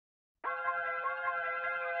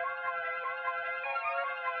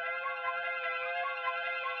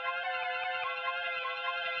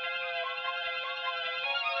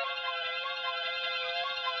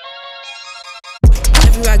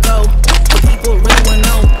you I go. But people really wanna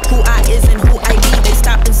know who I is and who I be. They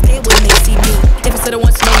stop and stare when they see me. If it's the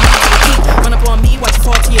once, no need to repeat. Run up on me, watch you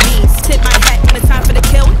fall to your knees. Tip my hat when it's time for the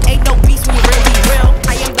kill. Ain't no beast when you really real.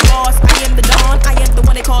 I am the boss, I am the dawn. I am the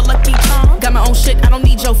one they call Lucky Charm. Got my own shit, I don't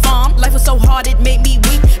need your farm. Life was so hard, it made me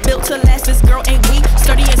weak. Built to last, this girl ain't weak.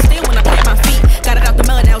 Sturdy and still when I plant my feet. Got it out the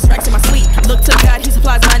mud, now it's racks in my sleep. Look to God, he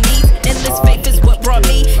supplies my needs. Endless faith is what brought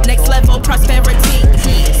me next level prosperity.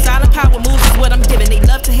 Silent power moves is what I'm giving. They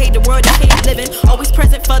love to hate the world I hate living. Always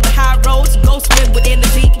present for the high roads. Go swim within the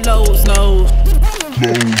deep lows. Lows.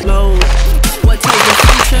 What tells the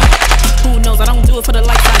future? Who knows? I don't do it for the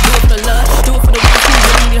likes, I do it for the love. Do it for the ones who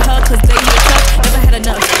really need a hug, cause they need a touch. Never had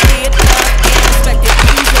enough. Feared, love, and respected.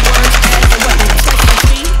 Use your words as a weapon.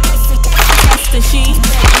 Trust and she.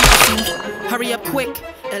 Hurry up quick,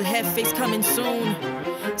 El Jefe's coming soon.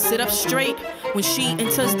 Sit up straight when she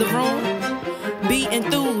enters the room. Be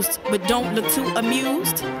enthused, but don't look too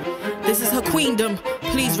amused. This is her queendom,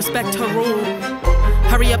 please respect her rule.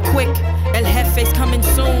 Hurry up quick, El Jefe's coming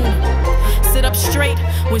soon. Sit up straight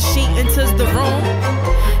when she enters the room.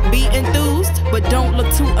 Be enthused, but don't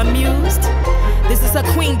look too amused. This is her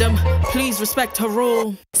queendom, please respect her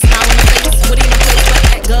rule. Smile in the face, what in the face, like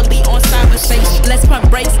that gully on cyberspace. Let's pump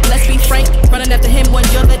brakes, let's be frank. Running after him when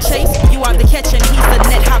you're the chase. You are the catch and he's the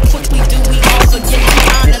net. How quickly do we all forget you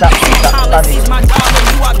honor the policies, my darling.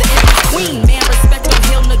 You are the queen, man, respect or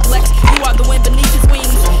he'll neglect. You are the wind beneath his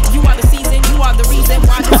wings. You are the season, you are the reason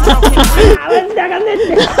why this girl can breathe.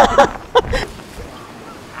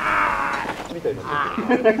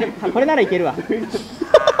 これならいけるわ。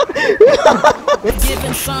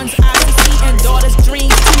Giving sons eyes to see and daughters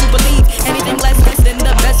dreams to believe. Anything less than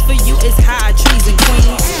the best for you is high treason,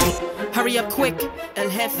 queen. Hurry up quick, El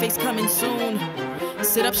Jefe's coming soon.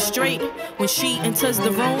 Sit up straight when she enters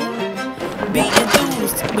the room. Be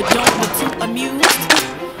enthused, but don't look too amused.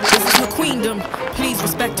 This is her queendom, please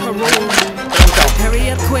respect her rule.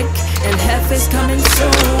 Hurry up quick, El Jefe's coming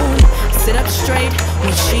soon. Sit up straight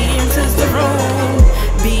when she enters the room.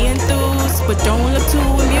 Be enthused, but don't look too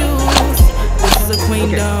amused. This is a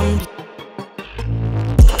queendom.